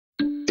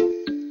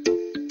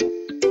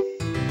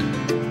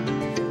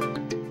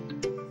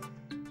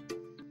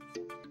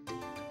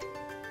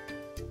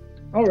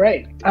All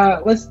right,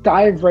 let's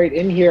dive right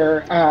in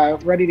here,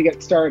 ready to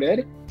get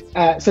started.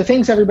 So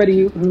thanks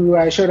everybody who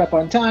showed up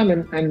on time,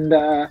 and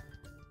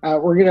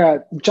we're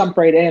gonna jump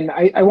right in.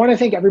 I want to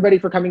thank everybody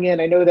for coming in.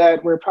 I know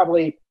that we're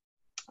probably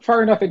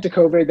far enough into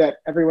COVID that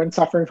everyone's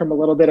suffering from a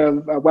little bit of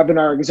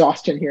webinar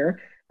exhaustion here.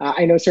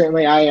 I know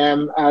certainly I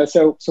am.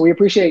 So we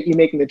appreciate you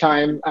making the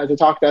time to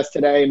talk to us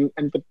today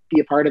and to be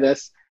a part of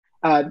this.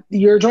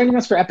 You're joining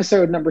us for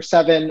episode number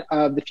 7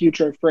 of The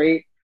Future of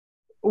Freight,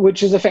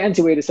 which is a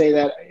fancy way to say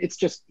that it's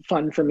just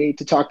fun for me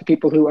to talk to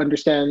people who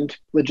understand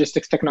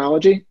logistics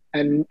technology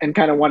and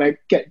kind of want to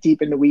get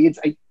deep in the weeds.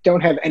 I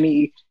don't have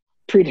any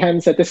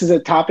pretense that this is a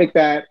topic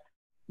that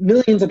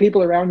millions of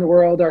people around the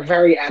world are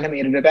very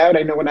animated about.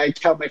 I know when I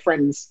tell my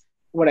friends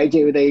what I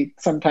do, they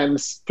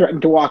sometimes threaten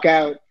to walk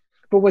out.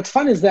 But what's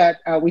fun is that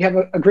we have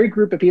a great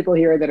group of people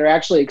here that are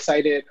actually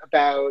excited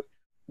about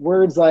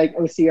words like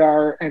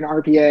OCR and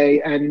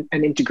RPA and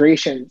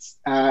integrations,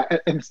 and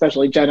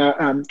especially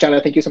Jenna. Jenna,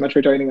 thank you so much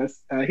for joining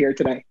us here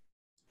today.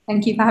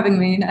 Thank you for having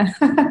me.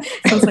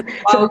 Sounds like a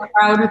wild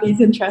crowd with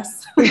these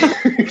interests.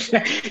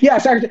 Yeah,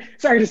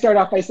 sorry to start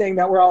off by saying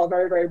that we're all a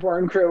very, very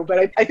boring crew,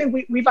 but I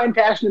think we find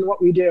passion in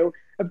what we do.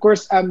 Of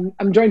course, I'm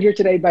joined here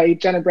today by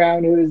Jenna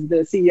Brown, who is the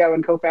CEO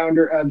and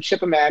co-founder of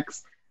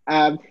Shipamax.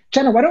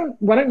 Jenna, why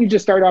don't you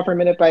just start off for a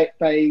minute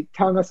by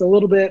telling us a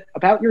little bit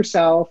about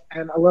yourself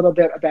and a little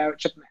bit about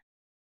Shipamax?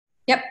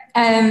 Yep.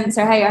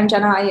 So hey, I'm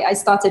Jenna. I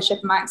started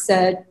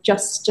Shipamax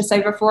just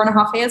over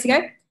 4.5 years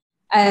ago.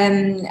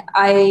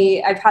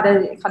 I've had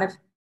a kind of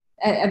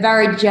a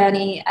varied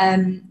journey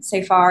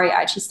so far. I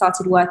actually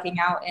started working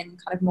out in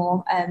kind of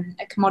more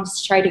a commodity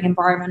trading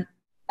environment,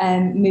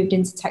 moved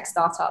into tech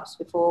startups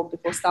before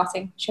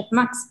starting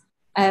Shipamax.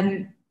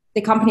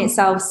 The company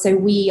itself, so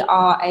we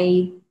are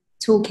a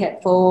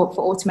toolkit for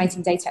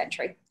automating data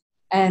entry.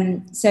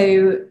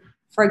 So,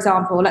 for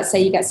example, let's say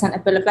you get sent a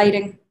bill of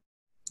lading.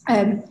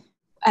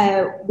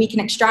 We can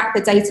extract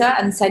the data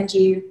and send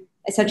you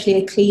essentially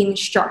a clean,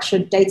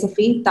 structured data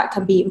feed that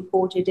can be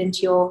imported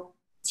into your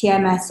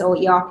TMS or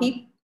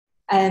ERP.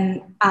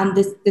 And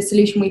the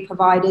solution we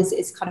provide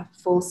is kind of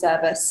full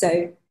service.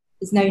 So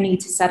there's no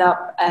need to set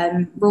up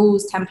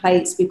rules,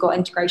 templates. We've got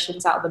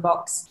integrations out of the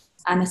box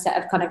and a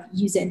set of kind of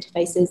user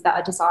interfaces that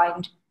are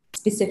designed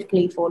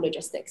specifically for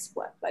logistics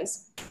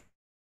workflows.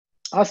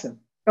 Awesome.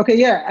 Okay,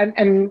 yeah,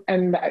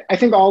 and I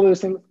think all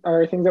those things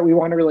are things that we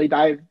want to really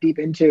dive deep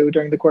into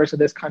during the course of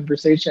this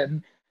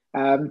conversation.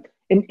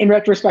 In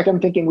retrospect, I'm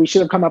thinking we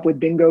should have come up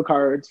with bingo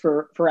cards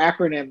for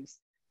acronyms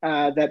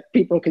that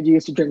people could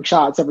use to drink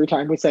shots every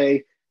time we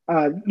say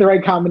the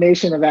right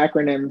combination of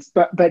acronyms.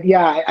 But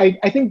yeah,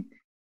 I think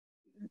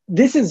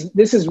this is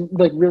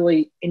like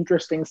really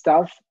interesting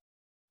stuff,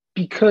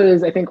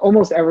 because I think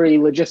almost every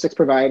logistics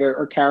provider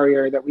or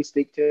carrier that we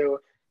speak to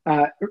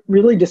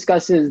really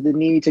discusses the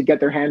need to get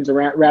their hands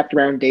wrapped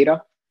around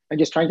data and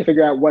just trying to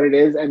figure out what it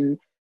is, and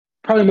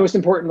probably most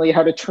importantly,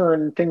 how to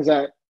turn things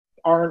that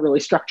aren't really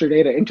structured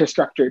data into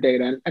structured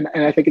data. And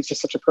I think it's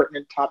just such a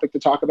pertinent topic to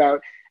talk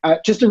about.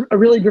 Just a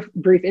really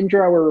brief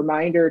intro or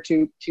reminder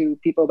to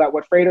people about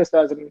what Freightos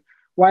does and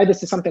why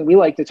this is something we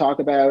like to talk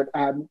about.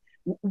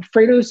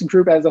 Freightos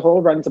Group as a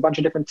whole runs a bunch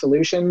of different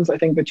solutions. I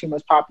think the two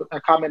most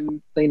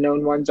commonly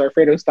known ones are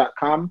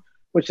Freightos.com,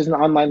 which is an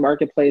online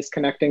marketplace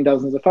connecting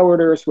dozens of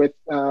forwarders with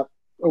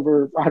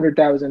over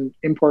 100,000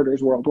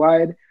 importers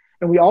worldwide.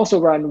 And we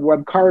also run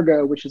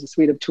WebCargo, which is a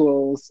suite of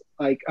tools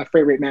like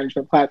freight rate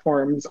management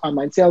platforms,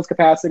 online sales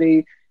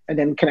capacity, and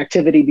then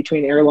connectivity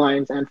between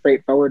airlines and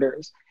freight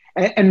forwarders.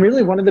 And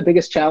really one of the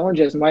biggest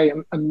challenges, and why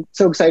I'm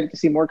so excited to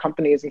see more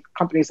companies and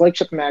companies like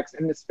Shipamax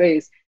in this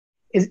space,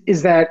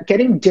 is that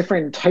getting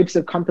different types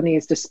of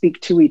companies to speak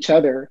to each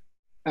other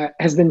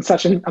has been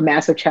such a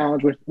massive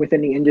challenge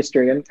within the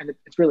industry, and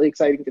it's really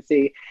exciting to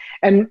see.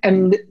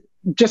 And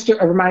just a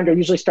reminder, I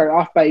usually start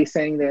off by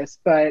saying this,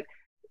 but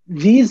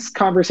these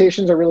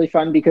conversations are really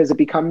fun because it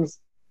becomes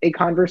a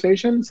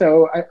conversation.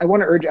 So I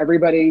want to urge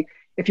everybody,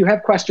 if you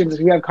have questions,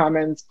 if you have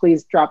comments,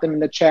 please drop them in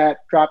the chat,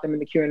 drop them in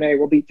the Q&A.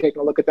 We'll be taking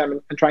a look at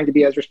them and trying to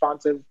be as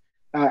responsive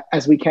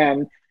as we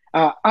can.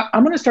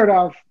 I'm going to start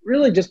off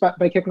really just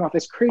by kicking off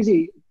this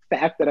crazy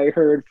fact that I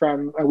heard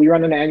from, we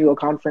run an annual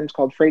conference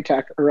called Freight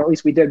Tech, or at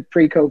least we did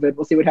pre-COVID.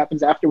 We'll see what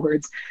happens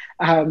afterwards.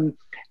 And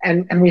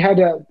we had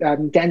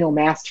Daniel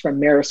Mast from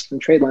Maersk from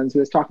TradeLens, who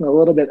was talking a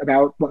little bit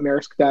about what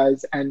Maersk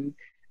does. And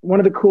one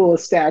of the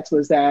coolest stats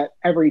was that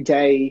every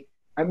day,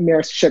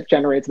 Maersk ship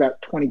generates about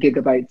 20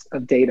 gigabytes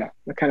of data,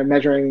 kind of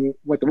measuring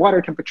what the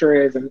water temperature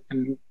is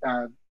and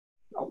a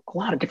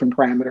lot of different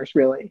parameters,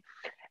 really.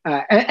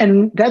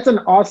 And that's an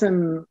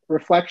awesome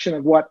reflection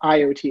of what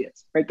IoT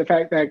is, right? The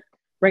fact that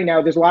right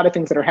now there's a lot of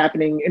things that are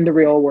happening in the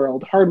real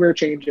world. Hardware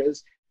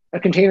changes, a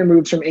container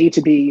moves from A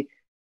to B.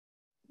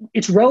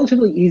 It's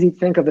relatively easy to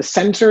think of a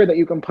sensor that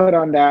you can put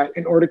on that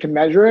in order to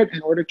measure it,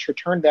 in order to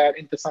turn that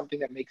into something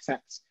that makes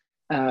sense.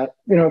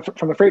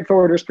 From a freight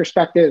forwarder's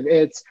perspective,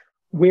 it's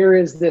where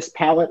is this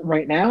pallet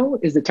right now?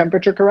 Is the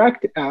temperature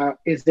correct?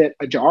 Is it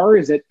ajar?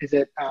 Is it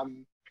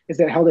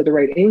held at the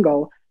right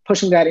angle?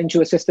 pushing that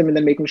into a system and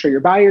then making sure your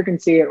buyer can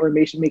see it, or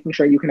making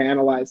sure you can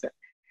analyze it.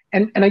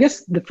 And I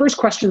guess the first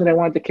question that I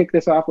wanted to kick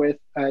this off with,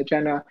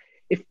 Jenna,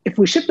 if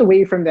we shift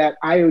away from that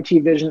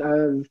IoT vision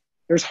of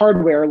there's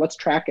hardware, let's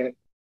track it,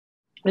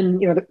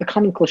 and the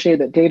common cliche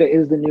that data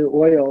is the new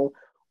oil,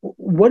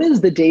 what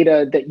is the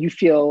data that you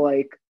feel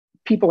like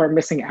people are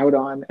missing out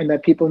on and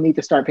that people need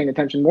to start paying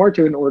attention more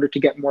to in order to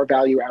get more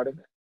value out of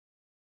it?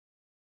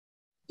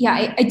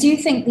 Yeah, I do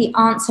think the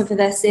answer for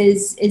this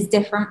is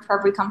different for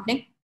every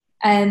company.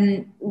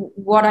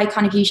 What I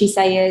kind of usually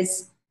say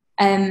is,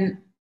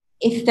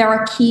 if there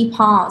are key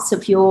parts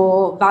of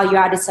your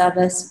value-added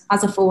service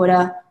as a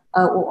forwarder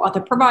or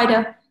other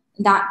provider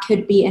that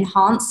could be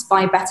enhanced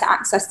by better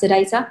access to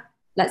data,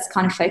 let's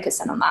kind of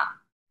focus in on that.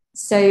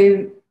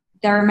 So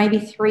there are maybe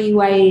three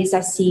ways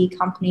I see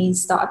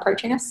companies start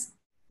approaching us.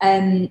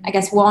 I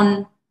guess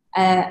one,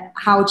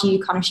 how do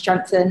you kind of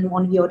strengthen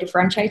one of your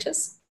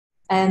differentiators?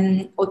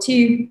 Or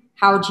two,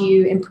 how do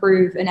you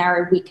improve an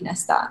area of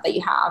weakness that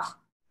you have?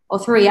 Or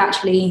three,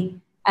 actually,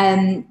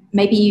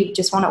 maybe you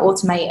just want to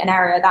automate an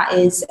area that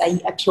is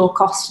a pure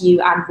cost to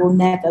you and will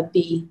never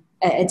be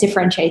a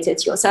differentiator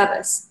to your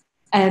service.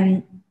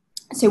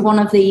 So one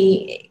of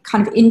the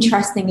kind of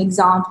interesting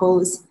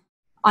examples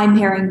I'm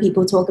hearing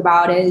people talk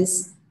about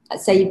is,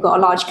 let's say you've got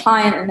a large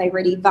client and they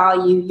really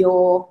value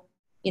your,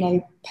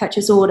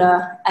 purchase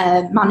order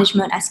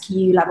management,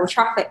 SKU level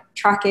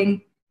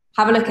tracking.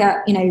 Have a look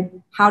at,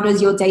 how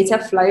does your data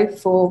flow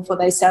for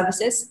those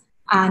services,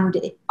 and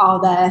are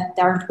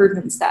there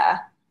improvements there?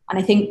 And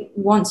I think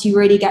once you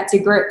really get to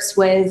grips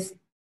with,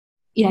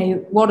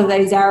 what are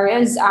those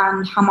areas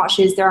and how much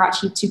is there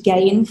actually to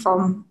gain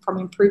from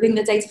improving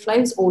the data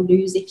flows, or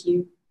lose if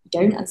you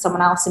don't and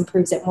someone else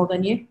improves it more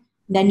than you,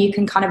 then you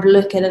can kind of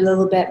look at a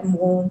little bit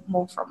more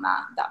from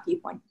that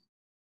viewpoint.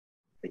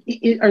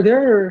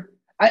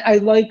 I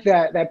like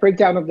that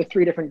breakdown of the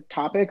three different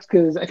topics,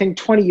 because I think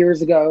 20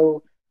 years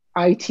ago,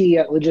 IT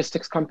at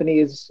logistics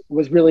companies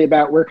was really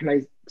about where can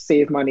I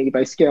save money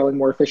by scaling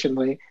more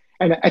efficiently.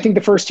 And I think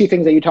the first two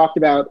things that you talked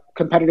about,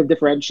 competitive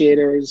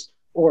differentiators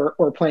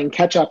or playing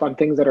catch up on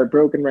things that are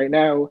broken right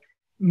now,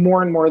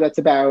 more and more that's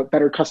about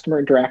better customer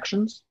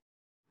interactions,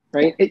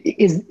 right?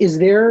 Is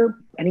there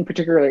any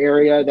particular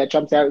area that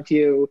jumps out to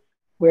you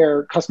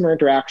where customer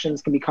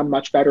interactions can become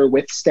much better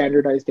with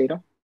standardized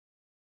data?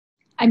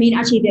 I mean,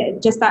 actually,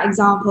 just that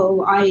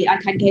example I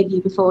kind of gave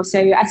you before.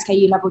 So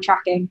SKU level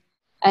tracking.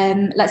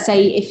 Let's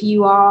say if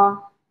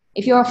you're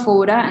a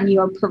forwarder and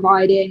you're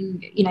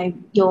providing,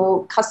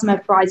 your customer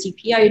provides you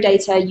PO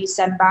data, you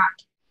send back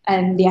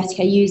the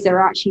SKUs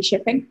they're actually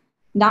shipping.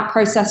 That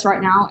process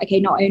right now, okay,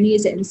 not only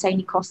is it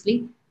insanely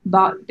costly,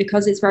 but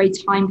because it's very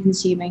time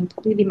consuming,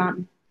 probably the amount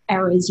of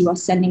errors you are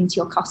sending to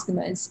your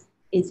customers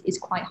is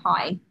quite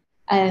high.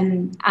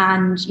 And,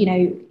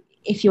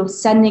 if you're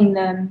sending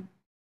them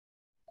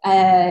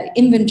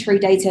inventory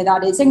data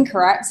that is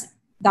incorrect,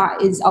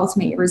 that is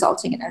ultimately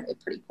resulting in a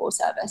pretty poor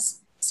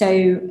service.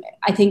 So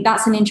I think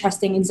that's an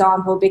interesting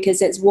example,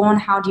 because it's one,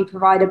 how do you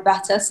provide a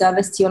better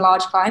service to your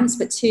large clients?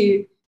 But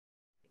two,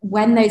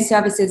 when those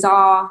services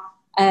are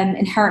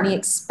inherently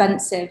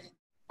expensive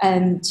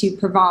to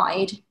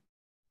provide,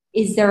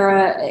 is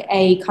there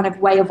a kind of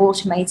way of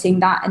automating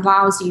that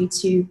allows you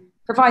to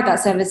provide that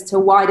service to a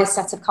wider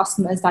set of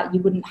customers that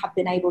you wouldn't have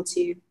been able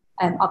to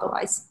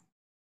otherwise?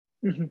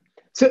 Mm-hmm.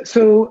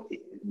 So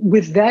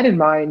with that in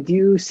mind, do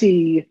you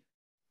see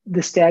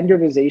the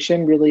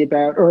standardization really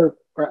about, or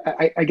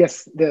I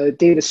guess the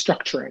data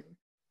structuring,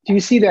 do you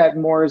see that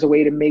more as a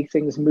way to make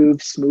things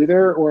move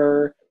smoother,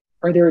 or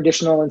are there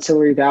additional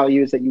ancillary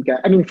values that you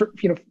get? I mean,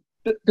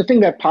 the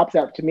thing that pops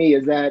out to me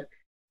is that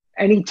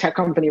any tech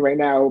company right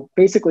now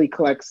basically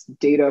collects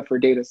data for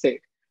data's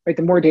sake, right?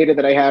 The more data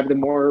that I have, the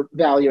more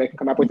value I can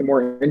come up with, the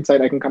more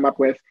insight I can come up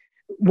with.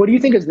 What do you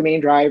think is the main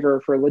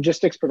driver for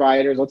logistics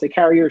providers, let's say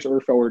carriers or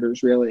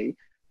forwarders really,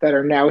 that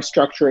are now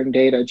structuring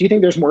data? Do you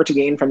think there's more to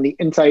gain from the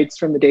insights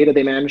from the data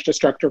they manage to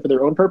structure for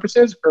their own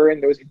purposes, or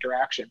in those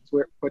interactions?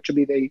 What should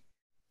they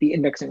be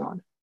indexing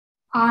on?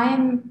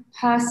 I'm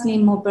personally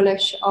more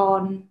bullish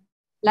on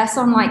less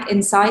on like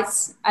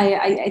insights.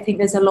 I think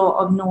there's a lot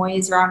of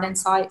noise around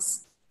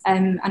insights,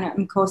 and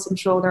of course I'm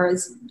sure there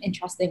is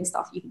interesting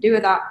stuff you can do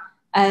with that.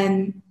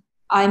 I'm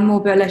more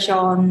bullish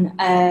on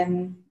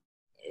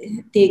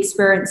the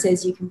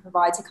experiences you can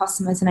provide to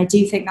customers, and I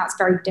do think that's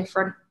very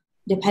different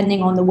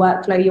depending on the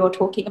workflow you're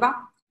talking about.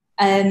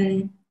 There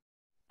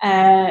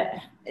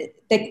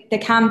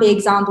can be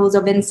examples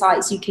of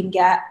insights you can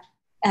get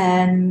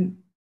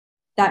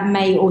that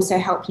may also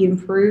help you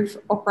improve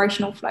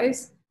operational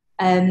flows.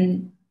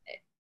 But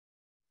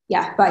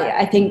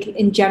I think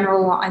in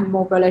general, I'm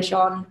more bullish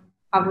on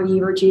how do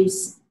you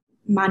reduce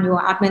manual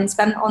admin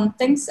spend on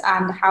things,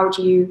 and how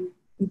do you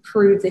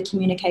improve the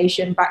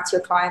communication back to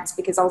your clients,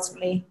 because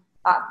ultimately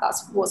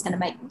that's what's going to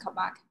make them come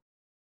back.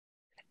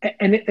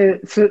 And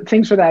so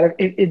thanks for that.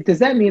 Does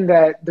that mean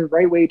that the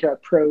right way to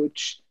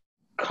approach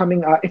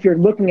coming up, if you're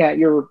looking at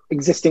your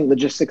existing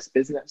logistics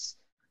business,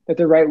 that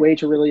the right way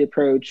to really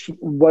approach,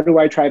 what do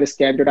I try to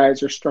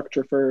standardize or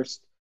structure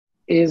first,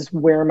 is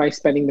where am I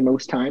spending the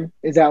most time?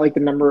 Is that like the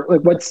number,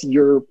 like what's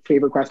your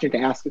favorite question to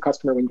ask a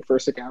customer when you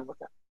first sit down with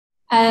them?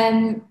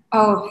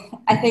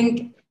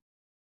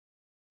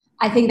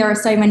 I think there are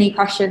so many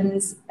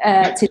questions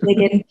to dig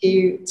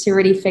into to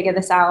really figure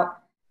this out.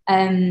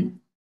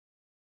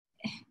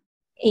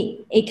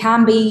 It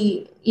can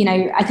be,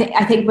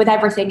 I think with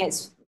everything,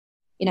 it's,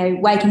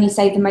 where can you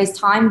save the most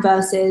time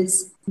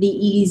versus the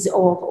ease of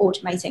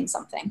automating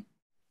something.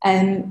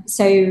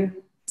 So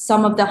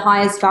some of the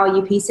highest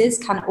value pieces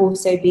can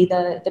also be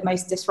the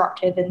most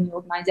disruptive in the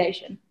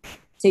organization.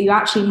 So you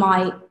actually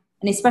might,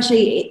 and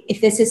especially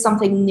if this is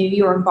something new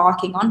you're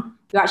embarking on,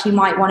 you actually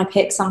might want to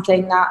pick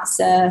something that's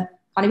kind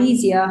of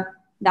easier,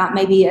 that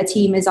maybe a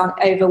team is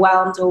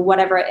overwhelmed or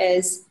whatever it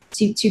is,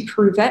 to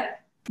prove it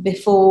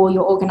before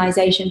your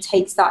organization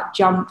takes that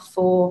jump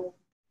for,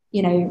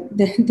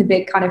 the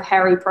big kind of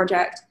hairy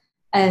project.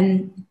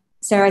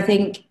 So I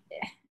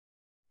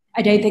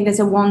don't think there's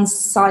a one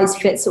size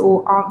fits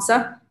all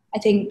answer. I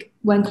think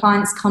when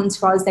clients come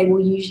to us, they will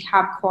usually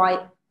have quite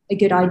a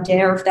good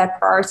idea of their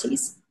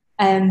priorities,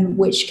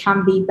 which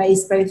can be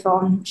based both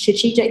on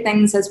strategic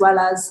things as well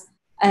as,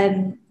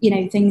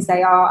 things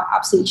they are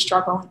absolutely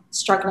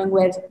struggling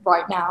with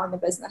right now in the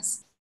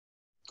business.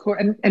 Cool.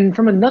 And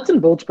from a nuts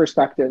and bolts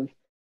perspective,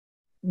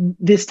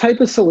 this type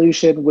of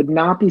solution would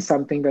not be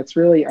something that's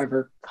really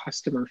ever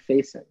customer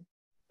facing,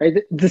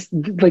 right? This,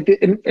 like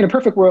in a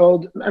perfect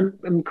world,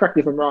 and correct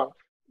me if I'm wrong,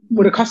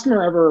 would a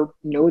customer ever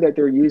know that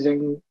they're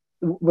using,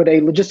 would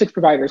a logistics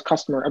provider's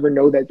customer ever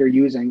know that they're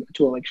using a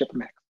tool like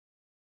Shipamax?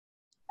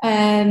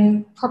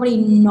 Probably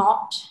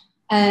not.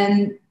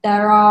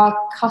 There are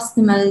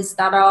customers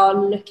that are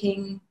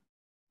looking,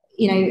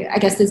 I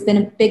guess there's been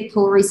a big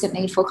pull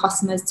recently for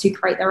customers to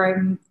create their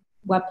own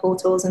web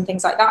portals and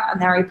things like that,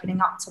 and they're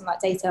opening up some of that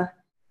data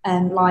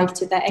live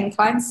to their end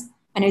clients.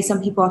 I know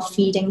some people are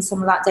feeding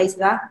some of that data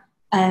there,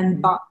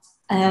 but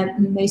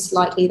most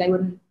likely they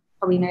wouldn't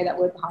probably know that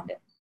we're behind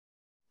it.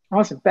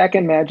 Awesome.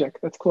 Back-end magic.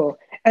 That's cool.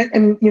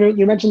 And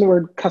you mentioned the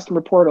word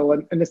customer portal,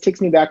 and this takes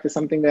me back to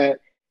something that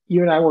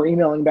you and I were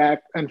emailing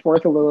back and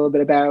forth a little bit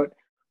about,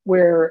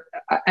 where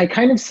I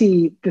kind of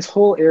see this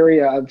whole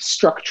area of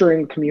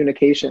structuring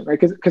communication, right?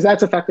 Because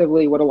that's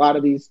effectively what a lot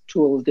of these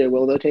tools do.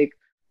 Well, they'll take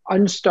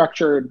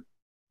unstructured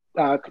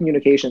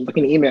communications, like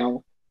an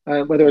email,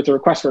 whether it's a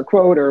request for a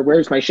quote or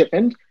where's my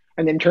shipment,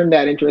 and then turn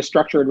that into a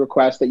structured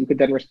request that you could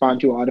then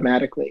respond to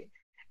automatically.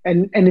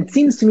 And it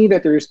seems to me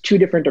that there's two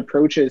different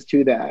approaches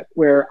to that,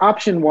 where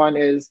option one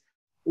is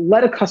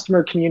let a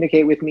customer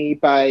communicate with me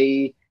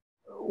by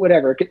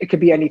whatever. It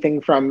could be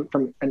anything from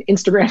an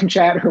Instagram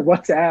chat or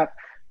WhatsApp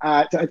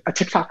to a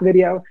TikTok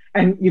video,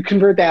 and you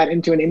convert that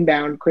into an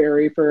inbound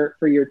query for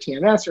your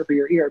TMS or for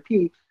your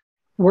ERP.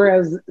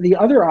 Whereas the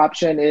other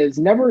option is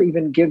never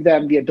even give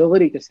them the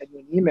ability to send you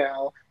an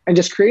email and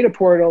just create a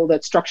portal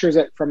that structures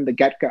it from the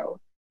get-go.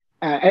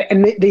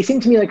 And they seem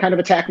to me like kind of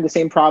attacking the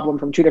same problem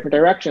from two different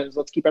directions.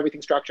 Let's keep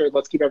everything structured.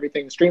 Let's keep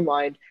everything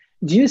streamlined.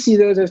 Do you see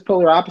those as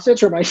polar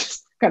opposites, or am I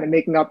just kind of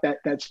making up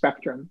that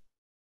spectrum?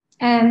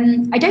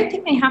 I don't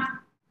think they have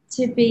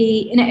to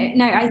be.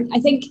 No, I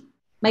think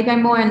maybe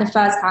I'm more in the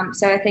first camp.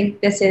 So I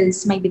think this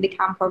is maybe the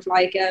camp of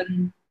like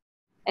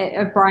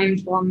Brian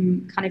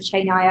from kind of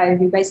Chain.io,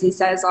 who basically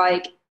says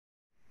like,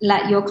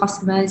 let your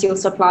customers, your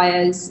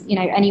suppliers,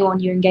 anyone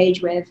you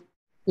engage with,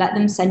 let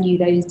them send you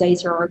those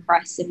data or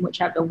requests in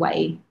whichever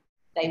way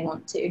they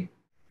want to.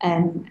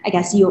 I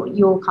guess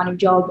your kind of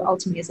job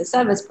ultimately as a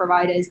service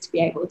provider is to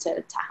be able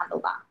to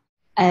handle that.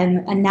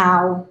 And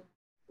now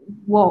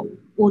what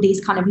all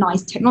these kind of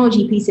nice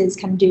technology pieces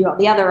can do at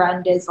the other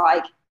end is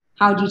like,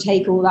 how do you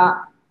take all that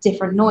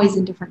different noise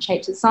in different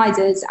shapes and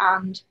sizes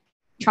and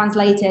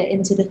translate it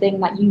into the thing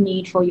that you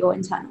need for your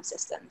internal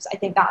systems? I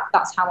think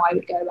that's how I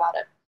would go about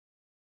it.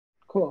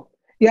 Cool.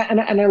 Yeah,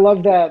 and I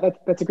love that.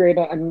 That's a great.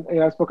 And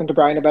I've spoken to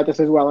Brian about this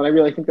as well, and I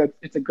really think that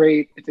it's a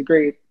great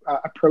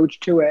approach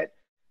to it.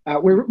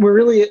 We're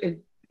really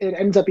it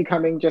ends up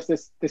becoming just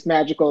this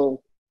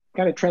magical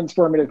kind of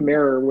transformative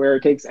mirror where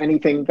it takes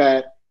anything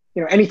that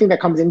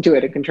comes into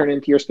it, it can turn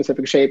into your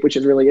specific shape, which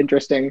is really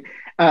interesting.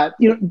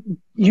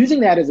 Using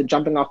that as a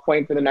jumping off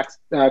point for the next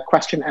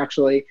question,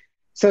 actually.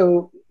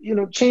 So,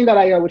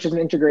 Chain.io, which is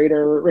an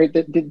integrator, right,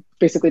 that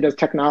basically does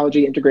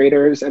technology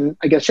integrators, and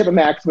I guess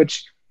Shipamax,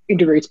 which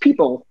integrates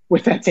people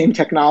with that same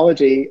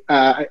technology,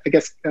 I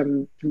guess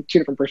from two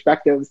different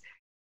perspectives.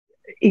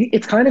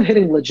 It's kind of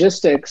hitting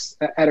logistics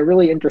at a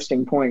really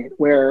interesting point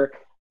where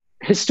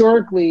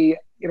historically,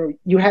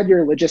 you had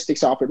your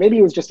logistics software. Maybe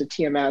it was just a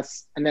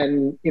TMS and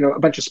then, a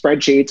bunch of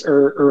spreadsheets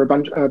or a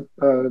bunch of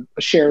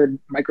a shared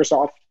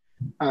Microsoft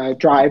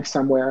drive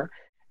somewhere.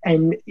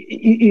 And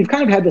you've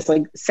kind of had this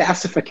like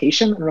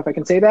SaaSification, I don't know if I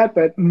can say that,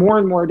 but more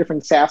and more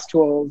different SaaS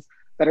tools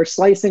that are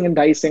slicing and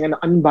dicing and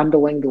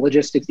unbundling the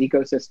logistics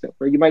ecosystem,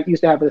 where you might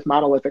used to have this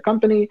monolithic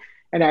company,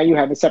 and now you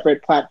have a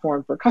separate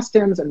platform for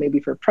customs and maybe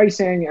for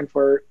pricing and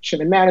for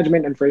shipment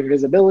management and for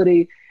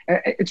visibility.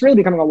 It's really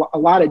becoming a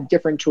lot of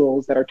different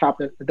tools that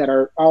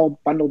are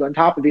all bundled on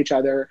top of each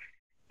other.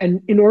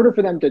 And in order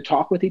for them to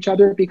talk with each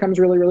other, it becomes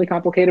really, really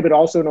complicated, but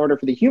also in order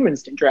for the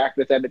humans to interact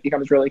with them, it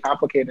becomes really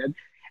complicated.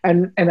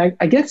 And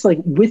I guess like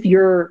with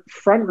your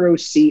front row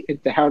seat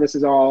into how this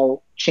is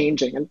all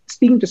changing and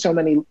speaking to so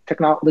many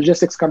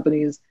logistics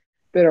companies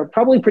that are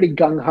probably pretty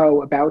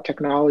gung-ho about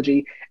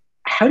technology,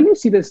 how do you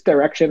see this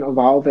direction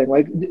evolving?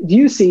 Like, do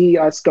you see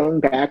us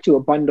going back to a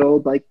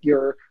bundled, like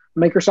your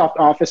Microsoft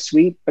Office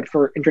suite, but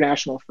for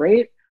international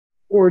freight?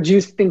 Or do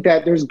you think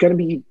that there's going to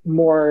be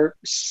more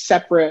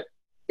separate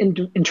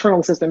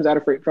internal systems at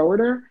a freight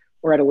forwarder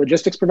or at a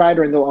logistics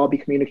provider, and they'll all be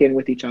communicating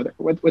with each other?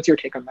 What's your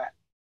take on that?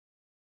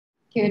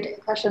 Good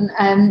question.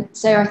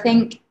 So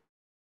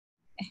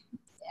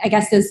I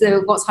guess there's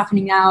what's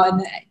happening now,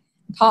 and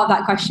part of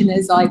that question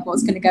is like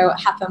what's going to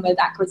happen with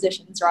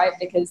acquisitions, right?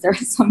 Because there are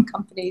some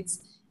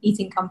companies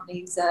eating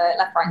companies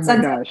left, right, and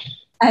center.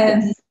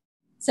 Yes.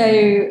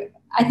 So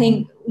I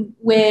think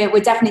we're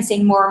definitely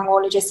seeing more and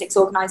more logistics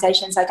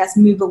organizations, I guess,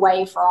 move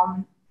away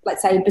from,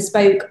 let's say,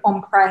 bespoke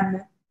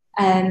on-prem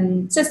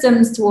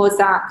systems towards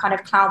that kind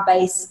of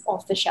cloud-based,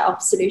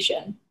 off-the-shelf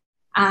solution.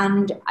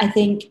 And I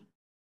think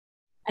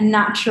a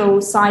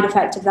natural side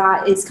effect of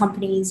that is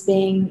companies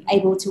being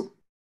able to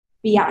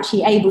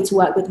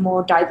work with a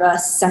more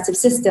diverse set of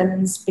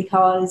systems,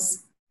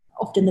 because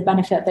often the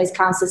benefit of those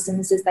cloud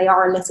systems is they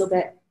are a little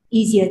bit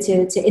easier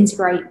to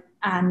integrate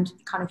and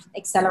kind of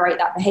accelerate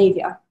that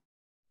behavior.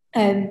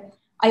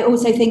 I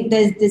also think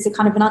there's a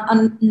kind of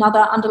another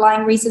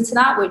underlying reason to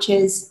that, which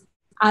is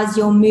as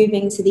you're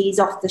moving to these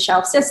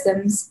off-the-shelf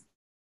systems,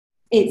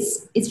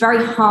 it's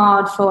very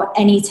hard for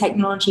any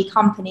technology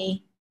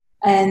company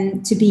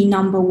to be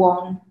number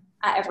one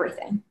at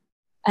everything.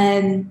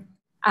 And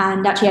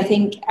actually, I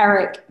think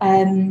Eric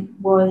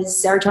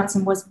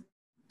Johnson was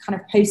kind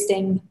of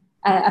posting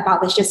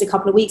about this just a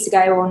couple of weeks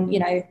ago on,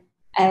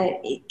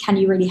 can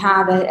you really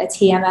have a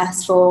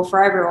TMS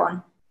for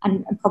everyone?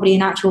 And probably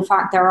in actual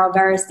fact, there are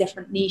various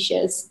different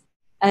niches.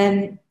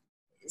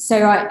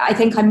 So I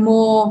think I'm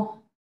more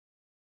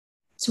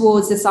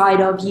towards the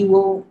side of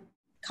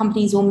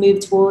companies will move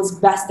towards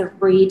best of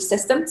breed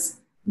systems.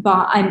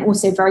 But I'm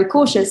also very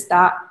cautious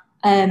that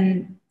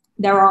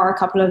there are a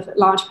couple of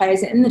large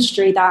players in the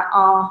industry that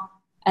are,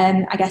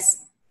 I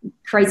guess,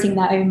 creating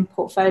their own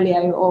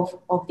portfolio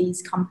of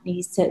these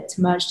companies to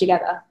merge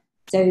together.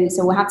 So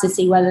we'll have to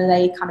see whether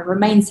they kind of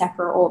remain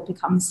separate or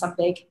become some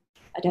big,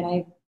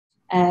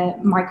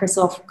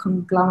 Microsoft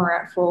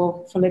conglomerate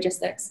for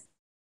logistics.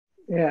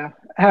 Yeah.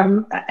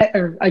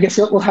 I guess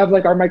we'll have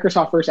like our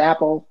Microsoft versus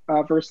Apple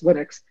versus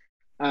Linux.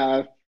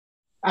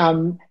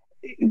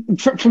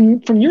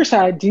 From your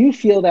side, do you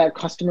feel that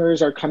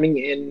customers are coming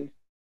in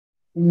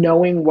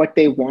knowing what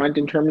they want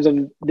in terms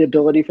of the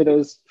ability for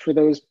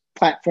those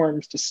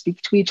platforms to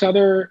speak to each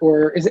other,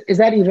 or is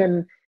that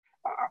even?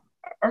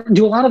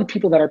 Do a lot of the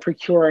people that are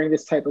procuring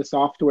this type of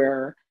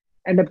software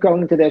end up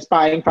going into this,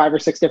 buying 5 or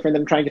 6 different,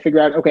 and trying to figure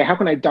out, okay, how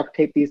can I duct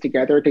tape these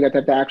together to get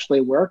that to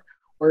actually work?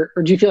 Or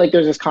do you feel like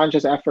there's this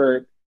conscious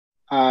effort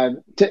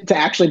to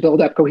actually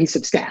build up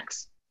cohesive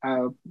stacks,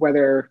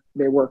 whether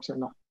they works or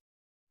not?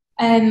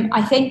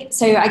 I think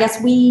so. I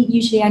guess we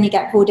usually only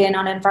get pulled in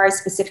on a very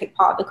specific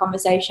part of the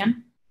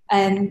conversation.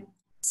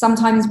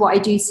 Sometimes what I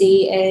do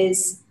see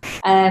is,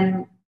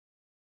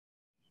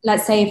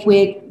 let's say if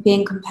we're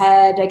being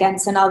compared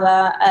against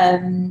another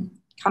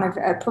kind of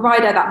a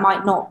provider that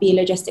might not be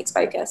logistics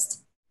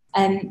focused.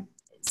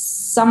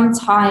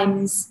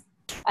 Sometimes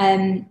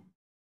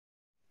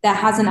there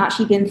hasn't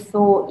actually been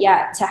thought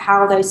yet to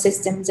how those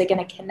systems are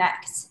going to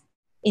connect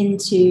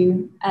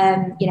into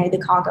the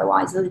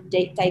CargoWise or the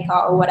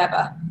Descartes or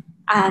whatever,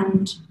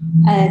 and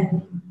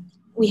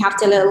we have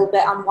to a little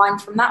bit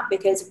unwind from that,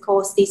 because of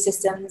course these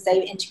systems,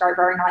 they integrate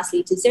very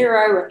nicely to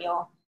Xero and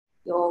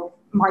your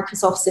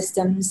Microsoft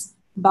systems,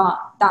 but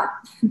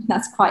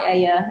that's quite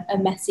a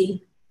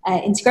messy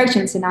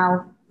integration to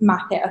now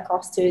map it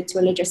across to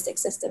a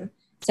logistics system.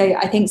 So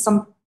I think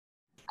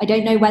I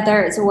don't know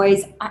whether it's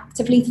always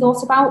actively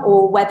thought about,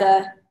 or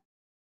whether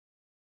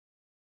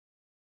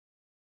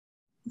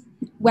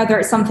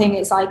it's something,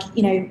 it's like,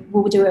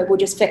 we'll do it, we'll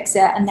just fix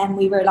it, and then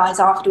we realize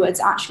afterwards,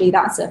 actually,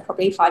 that's a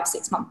probably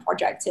 5-6 month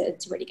project to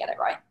really get it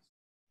right.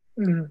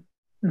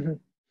 Mm-hmm. Mm-hmm.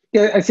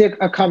 Yeah, I see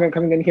a comment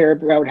coming in here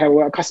about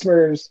how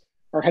customers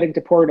are heading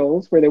to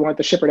portals where they want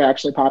the shipper to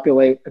actually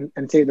populate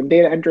and save them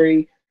data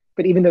entry.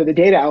 But even though the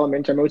data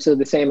elements are mostly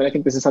the same, and I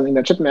think this is something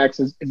that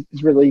Shipamax is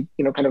really,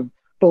 kind of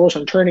bullish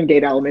on turning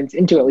data elements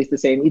into at least the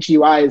same. Each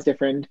UI is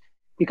different,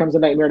 becomes a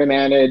nightmare to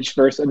manage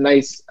versus a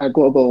nice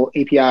global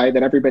API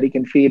that everybody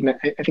can feed. And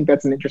I think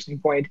that's an interesting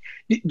point.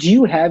 Do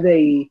you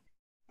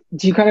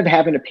kind of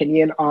have an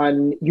opinion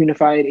on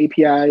unified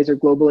APIs or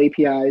global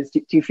APIs?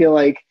 Do you feel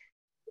like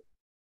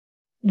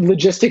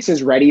logistics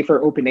is ready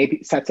for open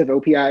sets of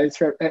APIs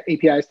for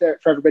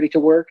everybody to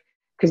work?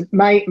 Because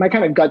my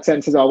kind of gut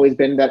sense has always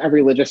been that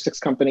every logistics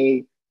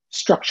company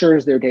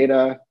structures their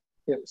data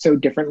so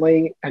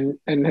differently and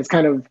has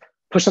kind of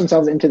pushed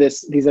themselves into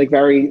these like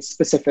very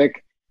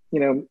specific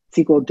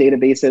SQL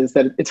databases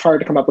that it's hard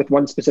to come up with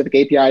one specific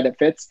API that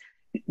fits.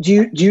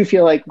 Do you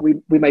feel like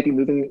we might be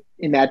moving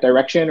in that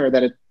direction, or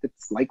that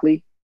it's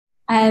likely?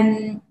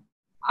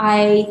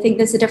 I think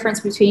there's a difference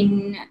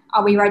between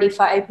are we ready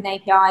for open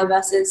API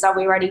versus are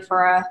we ready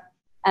for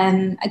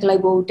a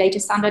global data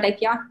standard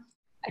API.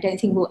 I don't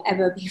think we'll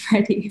ever be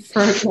ready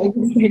for a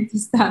global data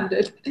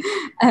standard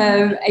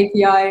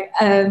API.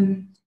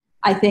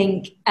 I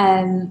think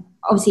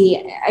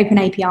obviously open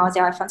APIs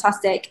are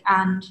fantastic,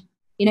 and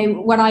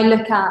when I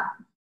look at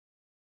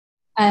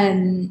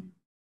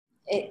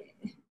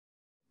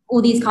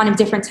all these kind of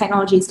different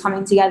technologies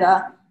coming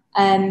together,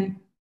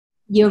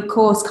 you of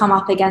course come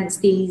up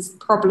against these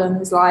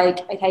problems like,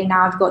 okay,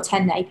 now I've got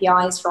 10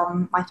 APIs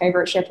from my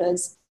favorite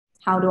shippers.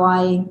 How do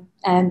I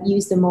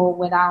use them all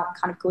without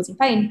kind of causing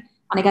pain?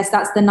 And I guess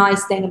that's the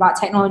nice thing about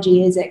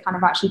technology, is it kind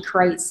of actually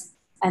creates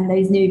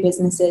those new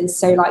businesses.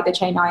 So like the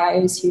chain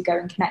IOs who go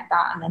and connect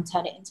that and then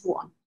turn it into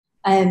one.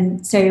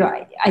 So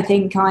I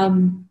think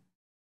I'm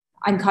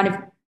kind of,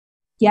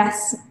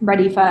 yes,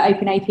 ready for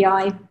open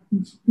API.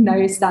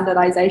 No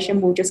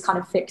standardization will just kind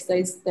of fix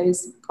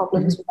those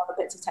problems with other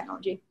bits of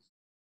technology.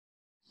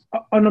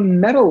 On a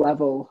meta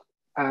level,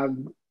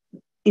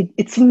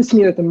 it seems to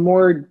me that the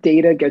more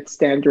data gets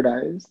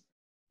standardized,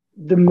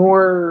 the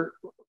more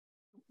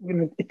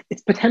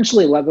it's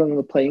potentially leveling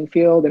the playing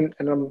field, and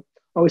I'm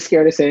always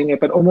scared of saying it,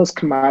 but almost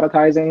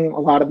commoditizing a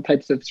lot of the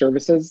types of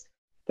services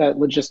that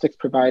logistics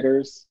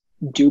providers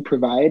do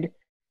provide.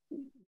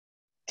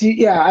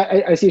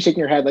 I see you shaking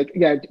your head. Like,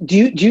 yeah,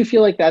 do you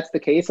feel like that's the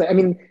case? I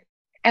mean,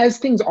 as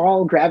things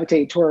all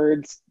gravitate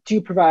towards, do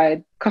you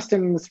provide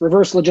customs,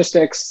 reverse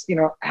logistics?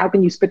 How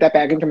can you spit that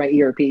back into my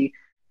ERP?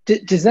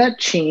 Does that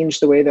change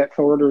the way that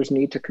forwarders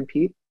need to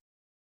compete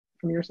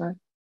from your side?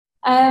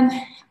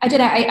 I don't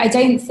know. I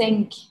don't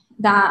think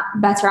that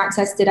better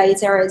access to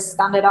data is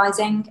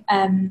standardizing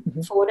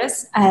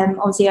forwarders.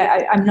 Obviously,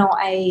 I'm not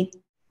a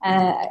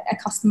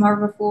customer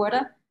of a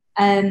forwarder,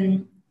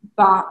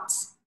 but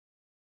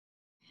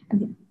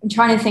I'm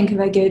trying to think of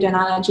a good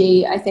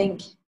analogy. I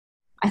think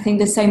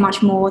there's so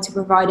much more to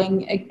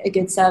providing a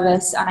good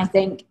service, and I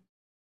think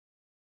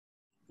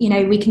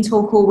we can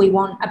talk all we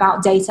want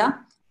about data,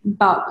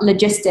 but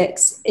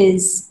logistics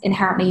is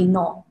inherently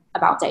not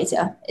about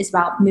data. It's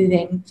about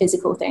moving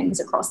physical things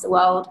across the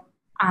world,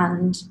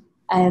 and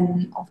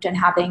often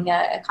having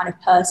a kind of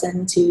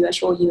person to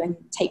assure you and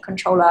take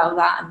control out of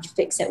that and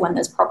fix it when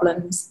there's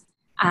problems.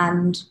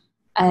 And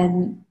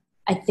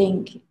I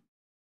think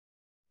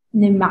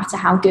no matter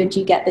how good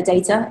you get the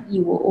data,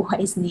 you will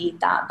always need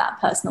that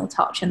personal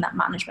touch and that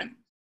management.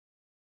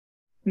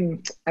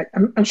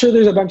 I'm sure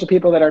there's a bunch of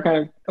people that are kind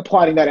of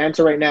applauding that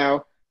answer right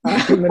now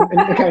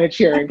and kind of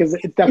cheering, because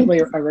it's definitely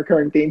a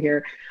recurring theme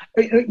here.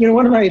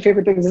 One of my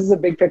favorite things, this is a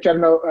big picture. I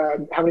don't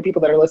know how many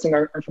people that are listening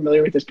are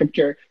familiar with this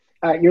picture.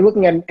 You're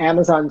looking at an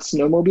Amazon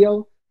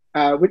snowmobile,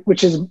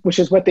 which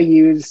is what they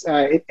use.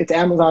 It's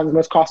Amazon's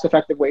most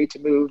cost-effective way to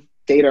move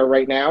data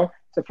right now.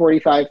 It's a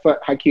 45-foot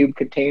high cube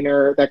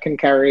container that can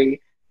carry,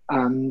 I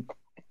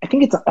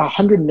think it's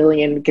 100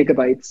 million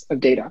gigabytes of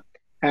data.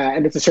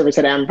 And it's a service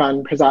that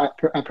Amazon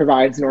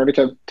provides in order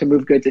to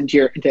move goods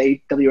into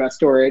AWS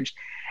storage.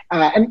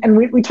 And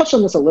we touched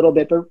on this a little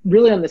bit, but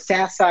really on the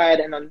SaaS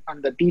side and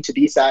on the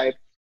B2B side,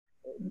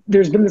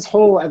 there's been this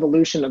whole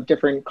evolution of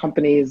different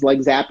companies like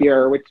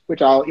Zapier,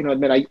 which I'll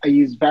admit I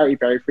use very,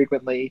 very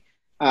frequently.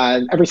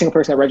 Every single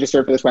person that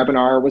registered for this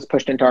webinar was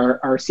pushed into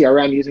our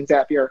CRM using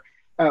Zapier,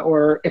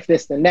 or If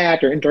This Then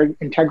That, or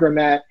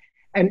Integramet.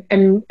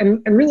 And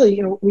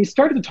really, we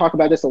started to talk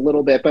about this a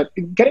little bit, but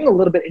getting a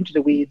little bit into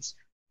the weeds,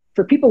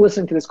 for people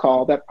listening to this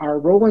call that are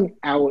rolling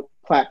out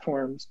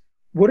platforms,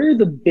 what are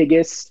the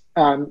biggest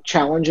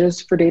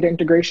challenges for data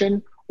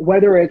integration,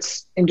 whether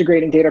it's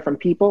integrating data from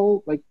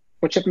people, like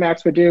what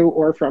Shipamax would do,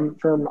 or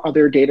from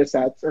other data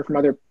sets or from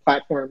other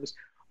platforms?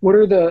 What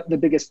are the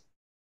biggest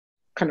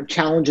kind of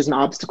challenges and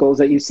obstacles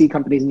that you see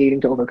companies needing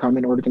to overcome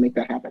in order to make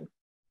that happen?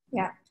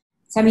 Yeah.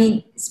 So, I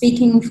mean,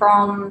 speaking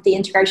from the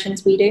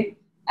integrations we do,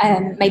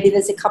 maybe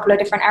there's a couple of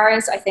different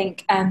areas. I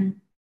think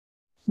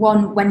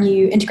one, when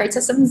you integrate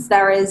systems,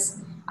 there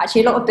is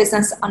actually a lot of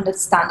business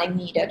understanding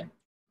needed.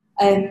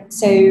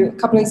 So a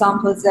couple of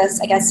examples of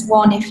this, I guess.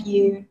 One,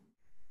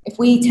 if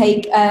we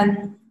take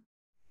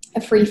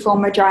a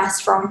free-form address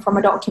from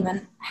a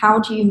document, how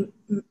do you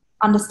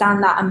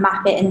understand that and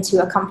map it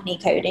into a company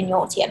code in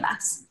your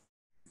TMS?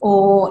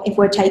 Or if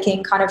we're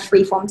taking kind of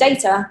free-form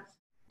data,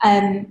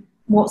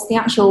 what's the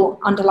actual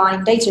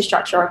underlying data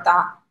structure of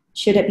that?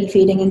 Should it be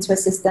feeding into a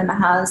system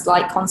that has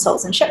like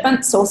consoles and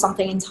shipments, or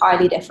something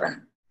entirely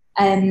different?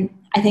 I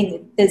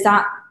think there's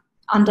that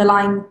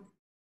underlying,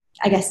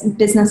 I guess,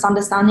 business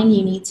understanding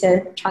you need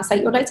to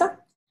translate your data.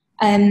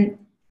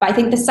 But I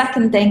think the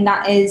second thing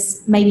that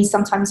is maybe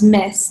sometimes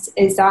missed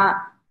is that,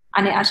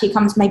 and it actually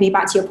comes maybe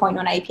back to your point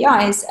on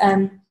APIs,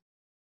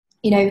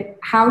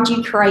 how do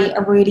you create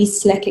a really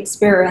slick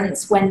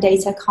experience when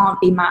data can't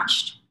be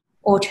matched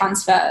or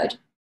transferred?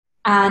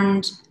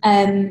 And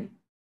I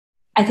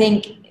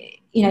think,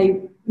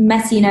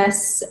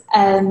 messiness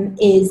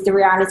is the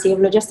reality of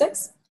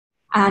logistics.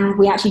 And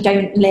we actually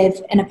don't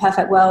live in a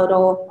perfect world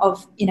or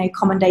of,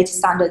 common data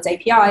standards,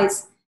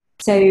 APIs.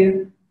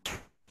 So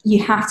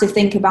you have to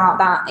think about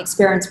that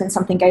experience when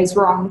something goes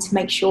wrong to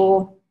make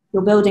sure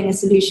you're building a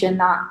solution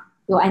that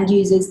your end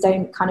users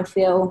don't kind of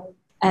feel,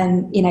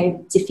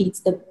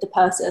 defeats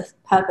the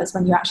purpose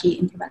when you actually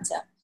implement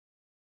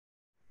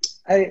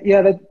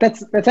it.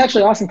 That's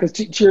actually awesome, because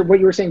to what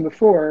you were saying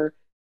before,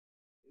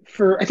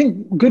 I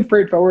think good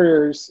freight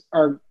forwarders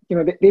are,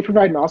 they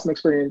provide an awesome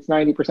experience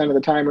 90% of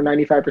the time or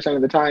 95%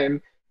 of the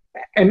time.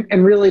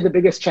 And really the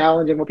biggest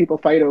challenge and what people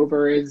fight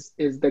over is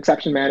the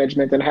exception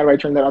management and how do I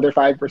turn that other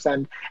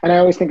 5%. And I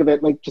always think of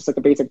it like just like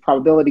a basic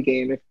probability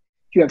game. If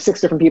you have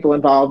 6 different people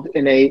involved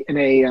in any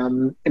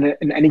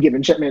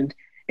given shipment,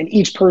 and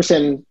each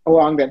person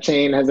along that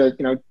chain has a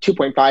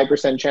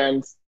 2.5%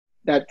 chance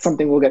that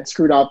something will get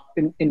screwed up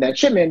in that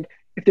shipment.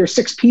 If there's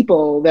 6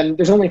 people, then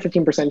there's only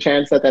 15%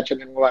 chance that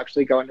shipment will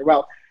actually go under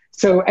well.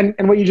 So,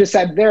 and what you just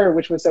said there,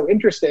 which was so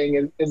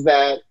interesting, is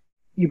that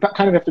you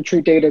kind of have to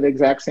treat data the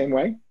exact same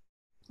way,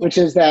 which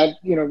is that,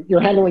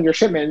 you're handling your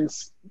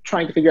shipments,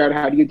 trying to figure out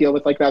how do you deal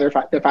with like the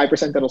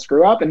 5% that'll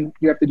screw up, and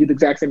you have to do the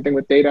exact same thing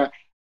with data.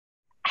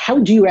 How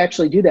do you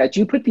actually do that? Do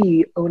you put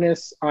the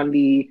onus on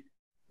the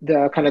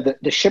kind of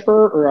the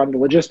shipper or on the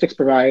logistics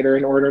provider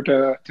in order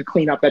to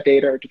clean up that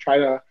data or to try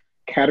to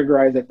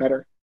categorize it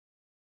better?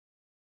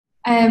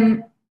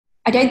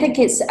 I don't think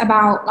it's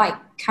about like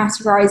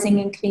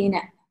categorizing and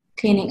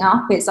cleaning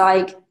up. It's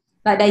like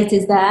that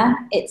data's there.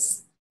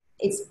 It's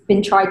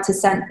been tried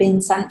to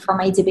been sent from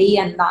A to B,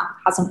 and that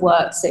hasn't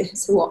worked.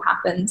 So what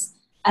happens?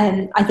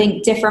 I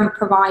think different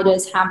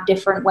providers have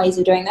different ways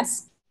of doing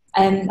this.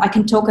 I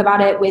can talk about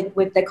it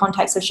with the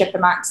context of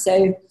Shipamax.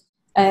 So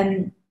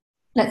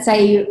let's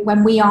say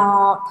when we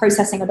are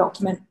processing a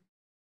document,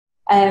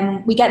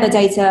 we get the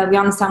data, we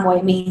understand what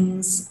it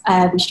means,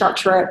 we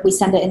structure it, we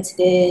send it into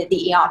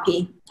the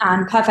ERP.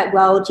 And perfect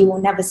world, you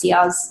will never see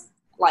us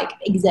like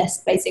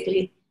exist,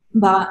 basically.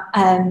 But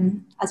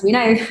as we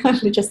know,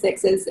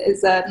 logistics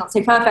is not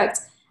so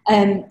perfect.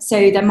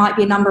 So there might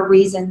be a number of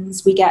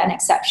reasons we get an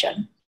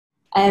exception.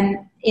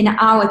 In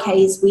our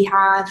case, we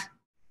have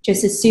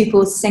just a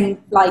super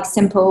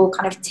simple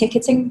kind of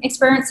ticketing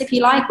experience, if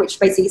you like, which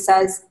basically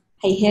says,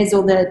 hey, here's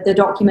all the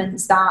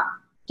documents that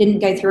didn't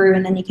go through,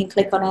 and then you can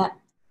click on it.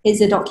 Here's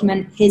the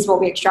document, here's what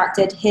we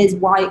extracted, here's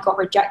why it got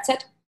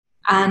rejected.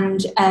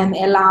 And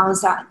it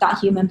allows that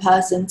human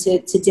person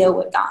to deal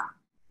with that.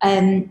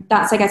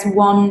 That's, I guess,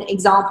 one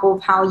example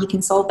of how you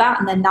can solve that.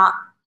 And then that,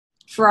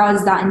 for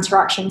us, that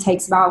interaction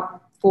takes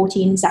about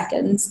 14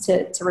 seconds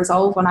to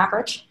resolve on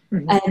average.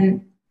 Mm-hmm.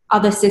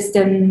 Other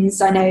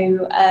systems I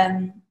know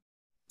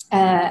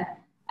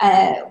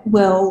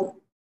will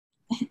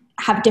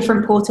have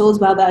different portals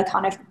where they'll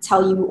kind of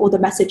tell you all the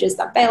messages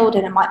that failed,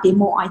 and it might be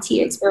more IT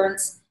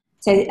experience.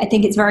 So I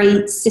think it's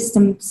very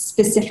system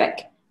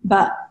specific.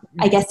 But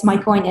I guess my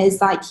point is,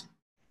 like,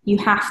 you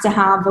have to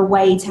have a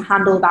way to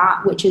handle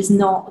that, which is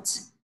not,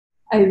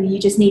 oh, you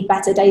just need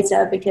better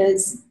data,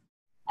 because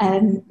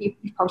you're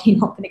probably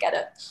not going to get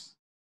it.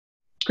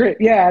 Great.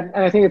 Yeah.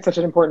 And I think it's such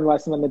an important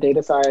lesson on the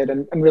data side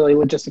and really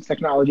logistics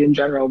technology in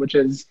general, which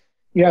is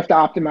you have to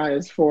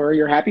optimize for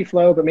your happy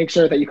flow, but make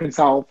sure that you can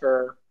solve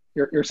for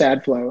your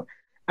sad flow.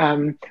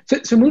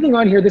 So moving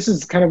on here, this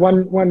is kind of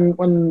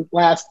one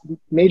last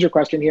major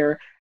question here.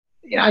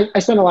 I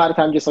spend a lot of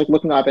time just like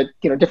looking up at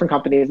different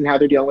companies and how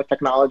they're dealing with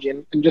technology,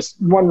 and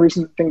just one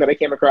recent thing that I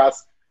came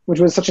across, which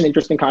was such an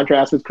interesting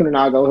contrast, with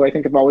Kuehne+Nagel, who I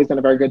think have always done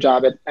a very good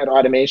job at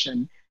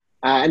automation.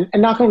 And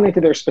not going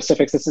into their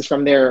specifics, this is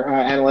from their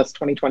Analyst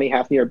 2020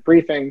 half-year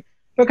briefing,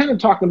 but kind of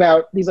talking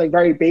about these like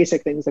very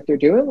basic things that they're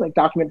doing, like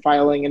document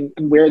filing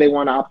and where they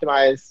want to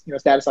optimize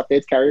status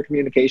updates, carrier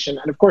communication,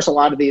 and of course a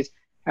lot of these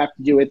have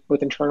to do with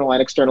both internal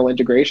and external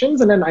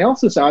integrations. And then I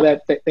also saw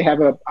that they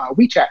have a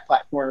WeChat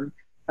platform,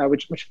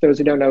 which for those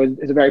who don't know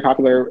is a very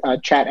popular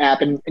chat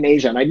app in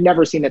Asia, and I'd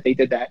never seen that they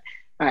did that.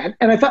 And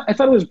I thought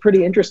it was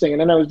pretty interesting.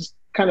 And then I was just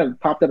kind of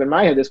popped up in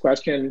my head this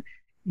question: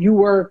 you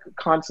work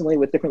constantly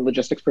with different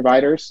logistics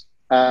providers.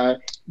 Do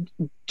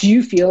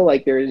you feel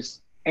like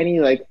there's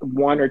any like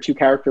one or two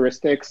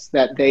characteristics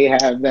that they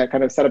have that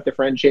kind of set up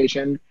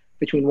differentiation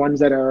between ones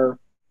that are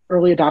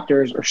early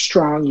adopters or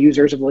strong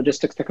users of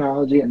logistics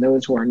technology and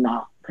those who are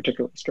not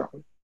particularly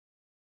strong?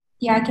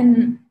 Yeah,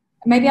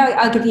 maybe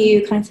I'll give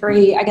you kind of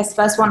three. I guess the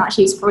first one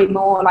actually is probably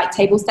more like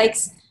table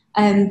stakes.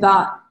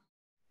 But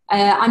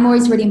I'm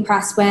always really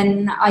impressed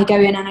when I go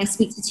in and I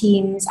speak to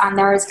teams and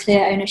there is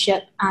clear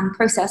ownership and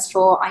process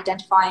for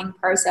identifying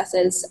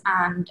processes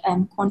and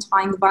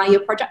quantifying the value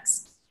of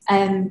projects.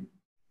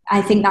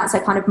 I think that's a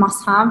kind of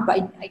must-have, but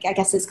I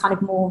guess it's kind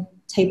of more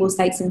table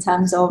stakes in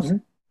terms of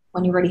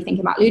when you're really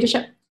thinking about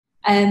leadership.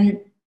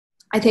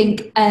 I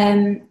think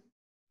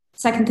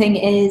second thing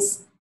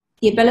is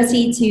the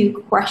ability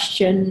to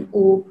question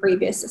all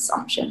previous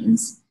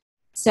assumptions.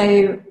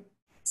 So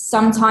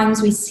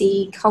sometimes we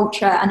see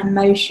culture and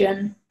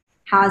emotion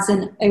has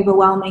an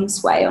overwhelming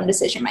sway on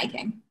decision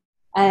making.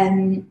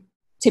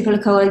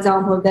 Typical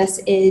example of this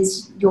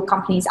is your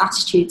company's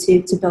attitude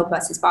to build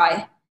versus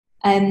buy.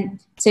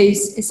 So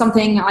it's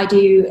something I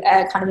do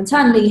kind of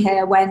internally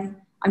here when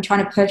I'm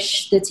trying to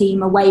push the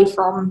team away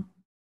from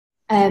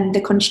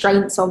the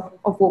constraints of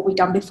what we've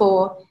done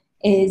before,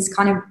 is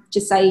kind of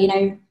just say, you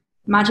know,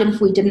 imagine if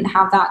we didn't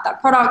have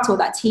that product or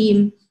that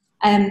team,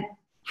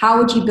 how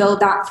would you build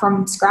that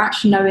from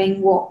scratch,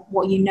 knowing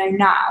what you know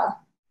now?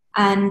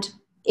 And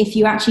if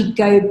you actually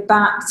go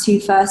back to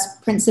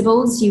first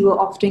principles, you will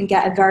often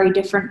get a very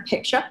different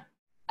picture.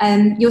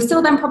 You'll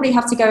still then probably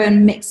have to go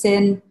and mix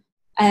in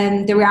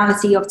the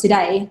reality of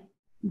today.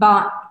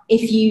 But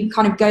if you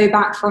kind of go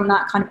back from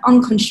that kind of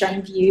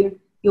unconstrained view,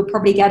 you'll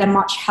probably get a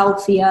much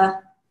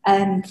healthier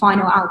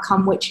final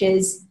outcome, which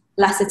is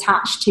less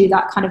attached to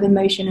that kind of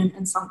emotion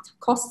and sunk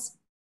costs.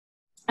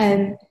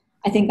 I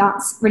think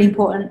that's really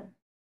important.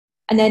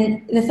 And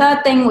then the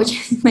third thing,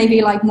 which is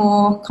maybe like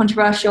more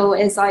controversial,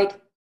 is like,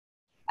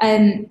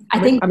 I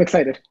think I'm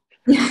excited.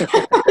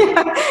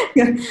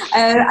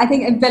 I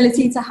think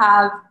ability to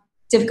have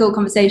difficult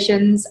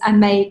conversations and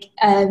make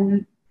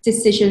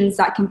decisions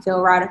that can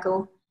feel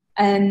radical.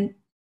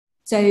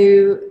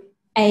 So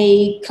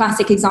a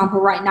classic example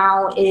right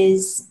now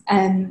is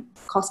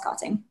cost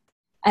cutting.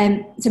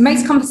 So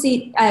most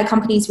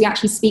companies we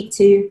actually speak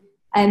to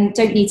don't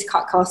need to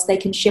cut costs. They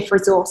can shift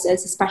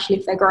resources, especially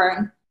if they're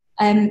growing.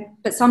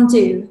 But some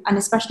do, and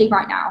especially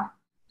right now.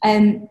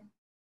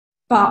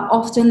 But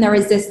often there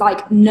is this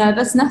like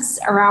nervousness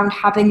around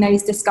having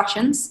those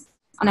discussions.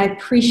 And I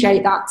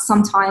appreciate that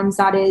sometimes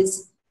that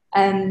is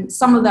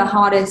some of the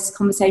hardest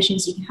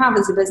conversations you can have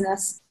as a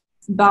business.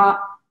 But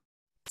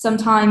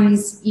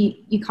sometimes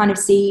you kind of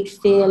see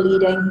fear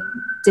leading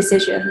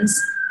decisions.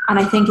 And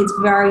I think it's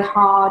very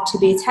hard to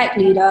be a tech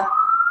leader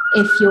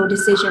if your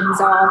decisions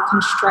are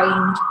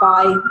constrained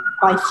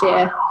by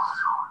fear.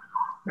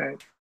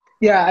 Right.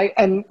 Yeah,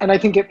 I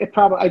think it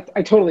probably,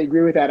 I totally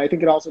agree with that. I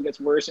think it also gets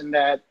worse in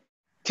that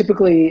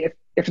typically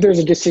if there's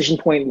a decision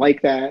point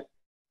like that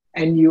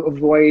and you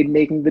avoid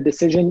making the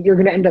decision, you're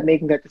going to end up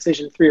making that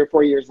decision 3 or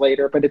 4 years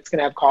later, but it's going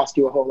to have cost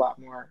you a whole lot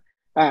more.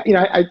 I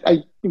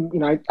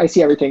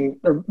see everything,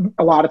 or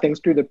a lot of things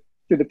through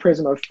the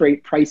prism of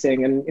freight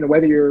pricing, and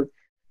whether you're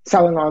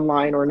selling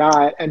online or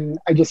not. And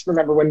I just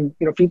remember when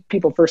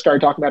people first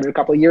started talking about it a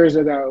couple of years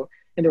ago,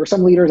 and there were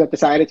some leaders that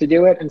decided to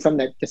do it and some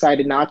that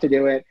decided not to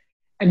do it.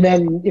 And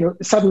then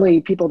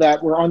suddenly people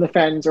that were on the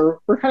fence or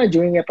were kind of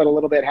doing it but a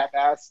little bit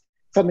half-assed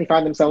suddenly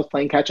find themselves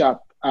playing catch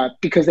up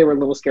because they were a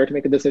little scared to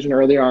make a decision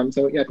early on.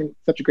 So yeah, I think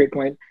such a great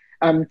point.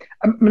 I'm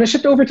going to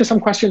shift over to some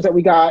questions that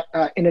we got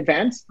in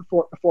advance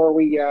while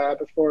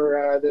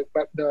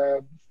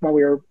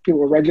people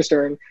were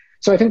registering.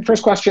 So I think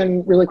first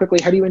question, really quickly,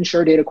 how do you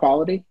ensure data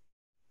quality?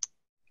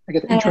 I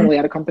guess internally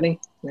at a company.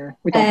 Yeah,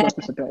 we talked about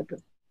this a bit. But,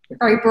 yeah.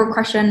 Very broad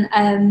question.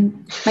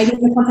 Maybe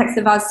in the context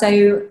of us.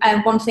 So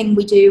one thing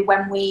we do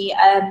when we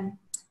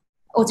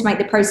automate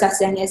the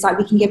processing is like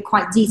we can give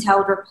quite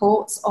detailed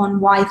reports on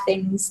why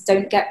things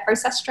don't get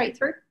processed straight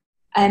through.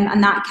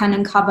 And that can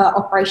uncover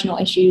operational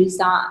issues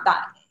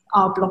that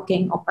are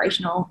blocking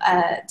operational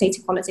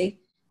data quality.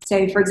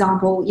 So, for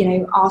example,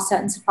 are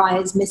certain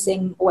suppliers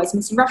always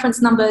missing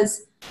reference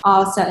numbers?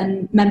 Are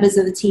certain members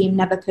of the team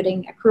never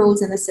putting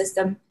accruals in the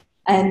system?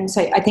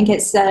 So I think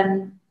it's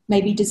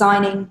maybe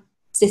designing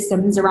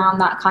systems around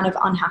that kind of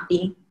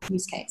unhappy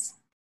use case.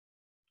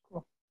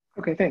 Cool.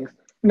 Okay, thanks.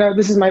 Now,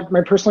 this is my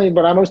personally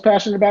what I'm most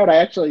passionate about. I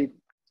actually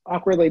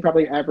awkwardly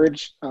probably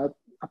average a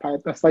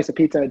slice of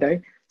pizza a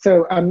day.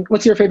 So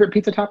what's your favorite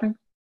pizza topping?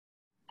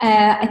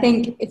 I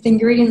think if the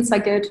ingredients are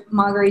good,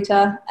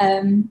 margarita,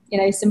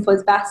 simple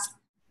is best.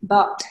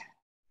 But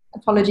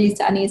apologies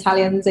to any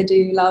Italians, I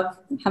do love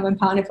ham and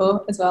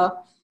pineapple as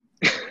well.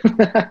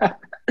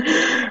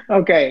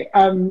 Okay,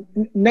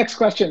 next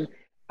question.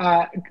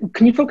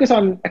 Can you focus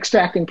on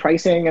extracting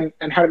pricing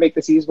and how to make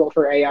this usable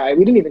for AI?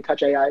 We didn't even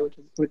touch AI, which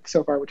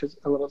is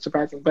a little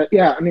surprising. But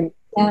yeah,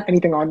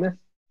 anything on this?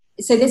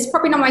 So this is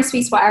probably not my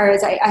sweet spot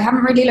areas. I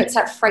haven't really looked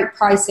at freight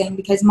pricing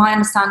because my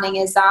understanding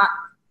is that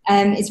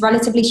it's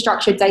relatively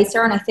structured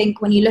data. And I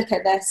think when you look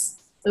at this,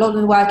 a lot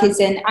of the work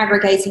is in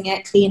aggregating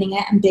it, cleaning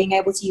it, and being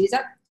able to use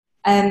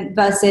it.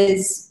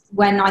 Versus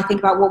when I think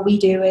about what we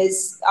do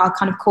is our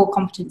kind of core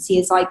competency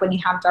is like when you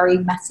have very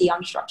messy,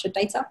 unstructured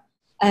data.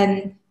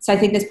 So I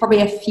think there's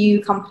probably a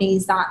few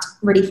companies that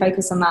really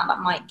focus on that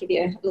might give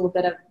you a little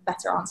bit of a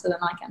better answer than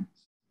I can.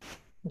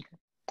 Okay.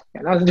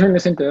 Yeah, now to turn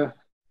this into,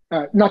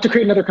 not to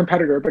create another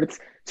competitor, but it's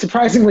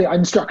surprisingly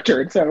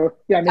unstructured. So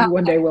yeah, maybe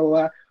one day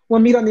we'll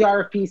meet on the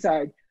RFP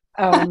side.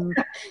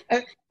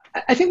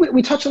 I think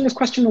we touched on this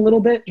question a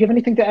little bit. Do you have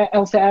anything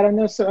else to add on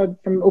this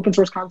from open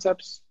source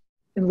concepts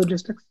in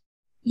logistics?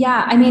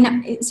 Yeah,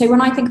 so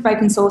when I think of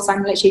open source,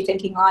 I'm literally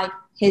thinking like,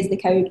 here's the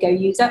code, go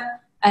use it.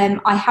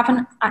 I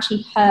haven't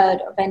actually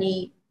heard of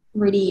any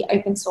really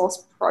open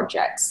source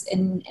projects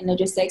in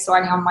logistics or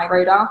any on my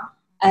radar.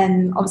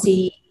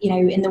 Obviously,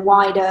 in the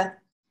wider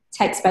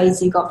tech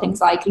space, you've got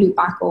things like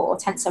Loopback or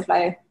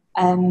TensorFlow.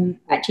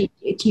 Actually,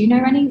 do you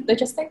know any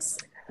logistics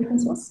open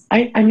source?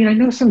 I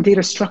know some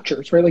data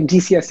structures, right? Like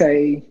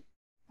DCSA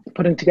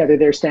putting together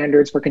their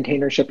standards for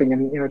container shipping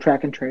and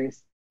track and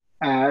trace.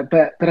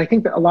 But I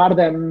think that a lot of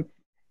them,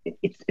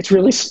 it's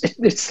really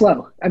it's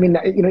slow. I mean,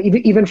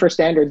 even for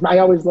standards, I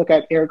always look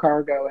at air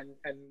cargo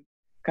and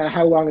kind of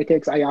how long it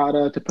takes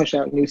IATA to push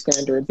out new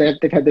standards.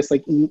 They've had this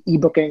like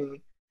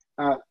e-booking,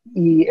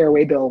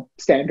 e-airway bill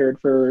standard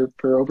for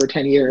over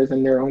 10 years,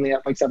 and they're only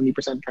at like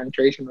 70%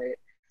 penetration rate.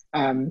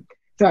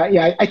 So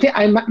yeah, I think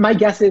my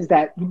guess is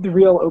that the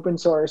real open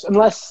source,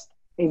 unless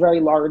a very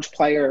large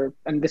player,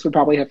 and this would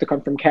probably have to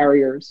come from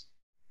carriers,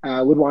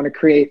 would want to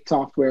create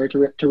software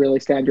to really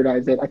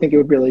standardize it. I think it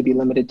would really be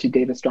limited to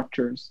data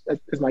structures,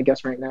 is my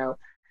guess right now.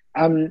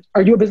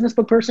 Are you a business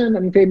book person?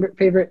 Any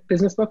favorite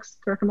business books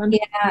to recommend?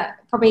 Yeah,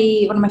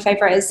 probably one of my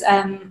favorite is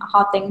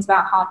Hard Things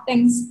About Hard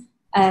Things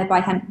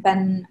by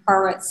Ben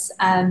Horowitz.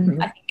 I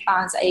think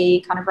as a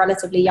kind of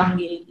relatively young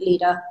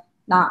leader,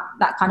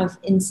 that kind of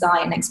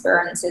insight and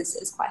experience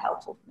is quite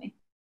helpful for me.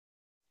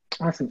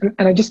 Awesome.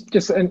 And I just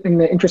in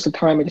the interest of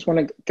time, I just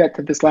want to get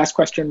to this last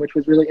question, which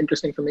was really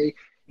interesting for me.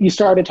 You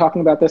started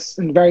talking about this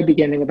in the very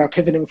beginning about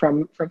pivoting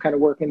from kind of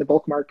working in the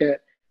bulk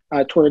market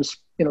towards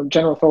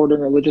general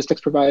forwarding or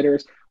logistics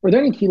providers. Were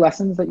there any key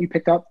lessons that you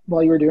picked up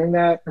while you were doing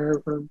that,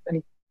 or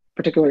any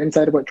particular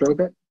insight of what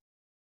drove it?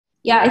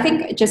 Yeah, I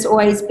think just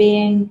always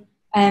being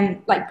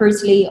like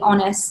brutally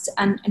honest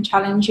and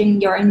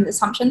challenging your own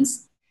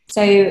assumptions.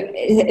 So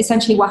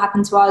essentially what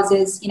happened to us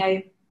is,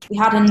 we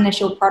had an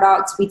initial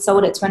product, we'd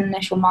sold it to an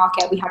initial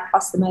market, we had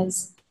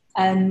customers,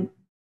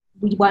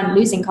 we weren't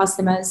losing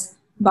customers,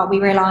 but we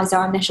realized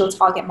our initial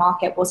target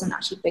market wasn't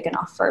actually big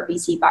enough for a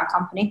VC-backed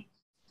company.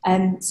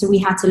 So we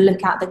had to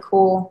look at the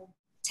core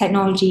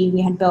technology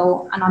we had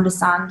built and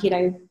understand,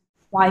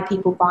 why are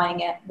people buying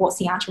it, what's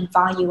the actual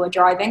value we're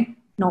driving,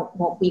 not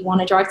what we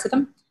want to drive to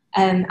them.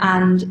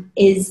 And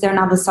is there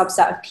another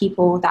subset of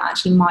people that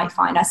actually might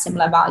find a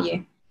similar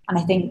value? And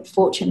I think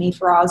fortunately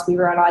for us, we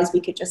realized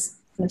we could just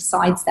kind of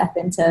sidestep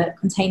into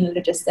container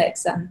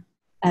logistics, and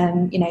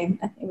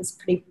it was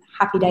pretty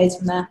happy days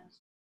from there.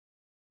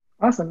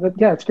 Awesome.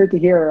 Yeah, it's great to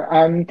hear.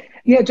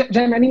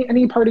 Jen,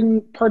 any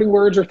parting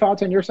words or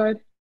thoughts on your side?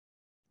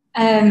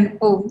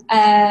 Not.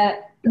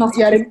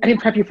 Yeah, I didn't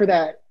prep you for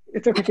that.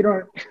 It's okay if you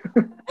don't.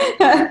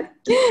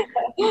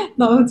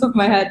 Not on the top of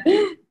my head.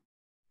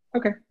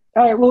 Okay.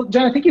 All right. Well,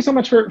 Jenna, thank you so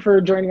much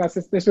for joining us.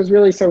 This was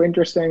really so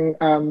interesting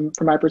from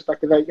my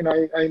perspective. I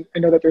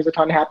know that there's a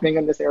ton happening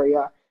in this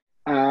area,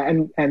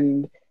 and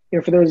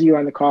for those of you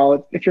on the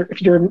call, if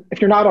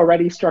you're not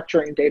already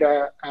structuring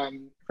data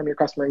from your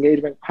customer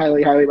engagement,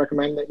 highly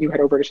recommend that you head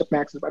over to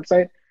Shipamax's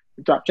website,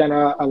 drop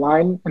Jenna a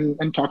line,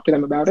 and talk to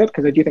them about it,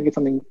 because I do think it's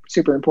something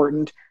super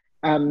important.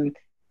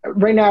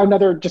 Right now,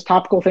 another just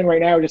topical thing right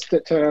now, just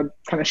to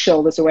kind of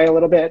shill this away a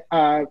little bit.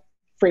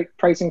 Freight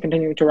pricing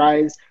continuing to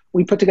rise.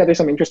 We put together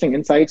some interesting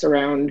insights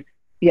around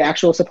the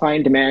actual supply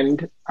and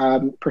demand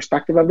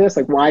perspective of this,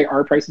 like why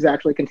are prices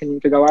actually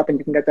continuing to go up, and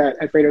you can get that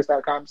at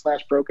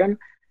freightos.com/broken.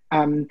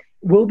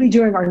 We'll be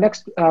doing our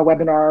next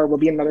webinar. Will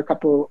be in another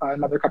couple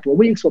of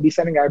weeks. We'll be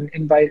sending out an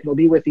invite. We'll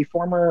be with the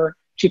former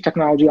chief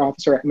technology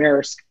officer at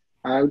Maersk,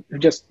 who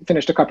just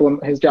finished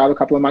his job a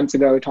couple of months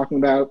ago, talking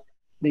about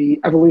the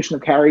evolution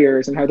of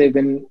carriers and how they've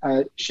been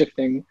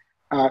shifting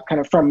kind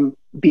of from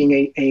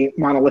being a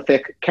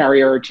monolithic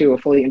carrier to a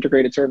fully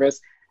integrated service.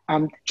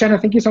 Jenna,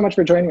 thank you so much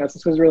for joining us.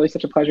 This was really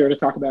such a pleasure to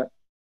talk about.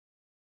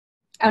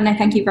 Oh, no,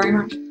 thank you very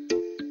much.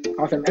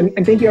 Awesome.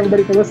 And thank you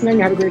everybody for listening.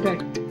 Have a great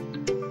day.